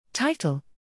Title: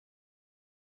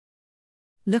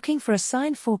 Looking for a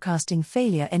sign forecasting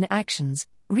failure in actions,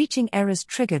 reaching errors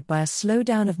triggered by a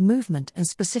slowdown of movement and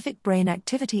specific brain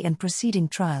activity in preceding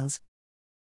trials.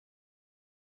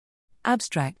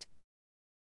 Abstract: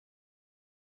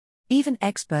 Even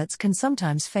experts can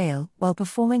sometimes fail while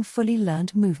performing fully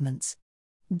learned movements.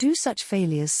 Do such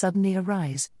failures suddenly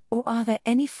arise, or are there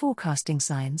any forecasting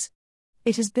signs?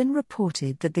 It has been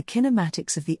reported that the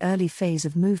kinematics of the early phase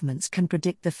of movements can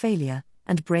predict the failure,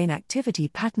 and brain activity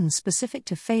patterns specific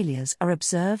to failures are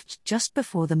observed just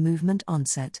before the movement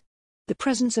onset. The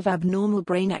presence of abnormal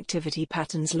brain activity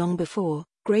patterns long before,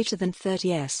 greater than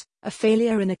 30s, a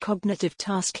failure in a cognitive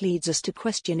task leads us to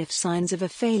question if signs of a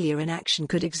failure in action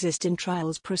could exist in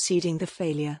trials preceding the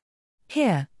failure.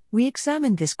 Here, we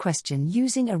examine this question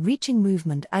using a reaching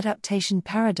movement adaptation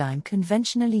paradigm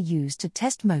conventionally used to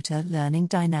test motor learning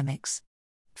dynamics.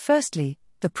 Firstly,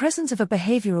 the presence of a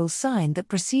behavioral sign that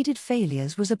preceded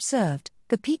failures was observed.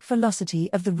 The peak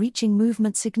velocity of the reaching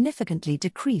movement significantly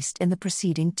decreased in the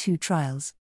preceding two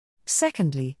trials.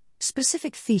 Secondly,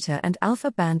 specific theta and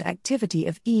alpha band activity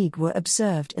of EEG were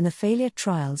observed in the failure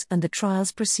trials and the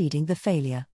trials preceding the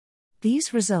failure.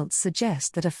 These results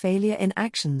suggest that a failure in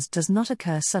actions does not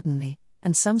occur suddenly,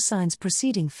 and some signs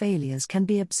preceding failures can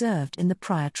be observed in the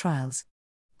prior trials.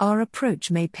 Our approach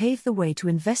may pave the way to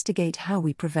investigate how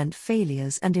we prevent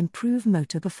failures and improve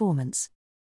motor performance.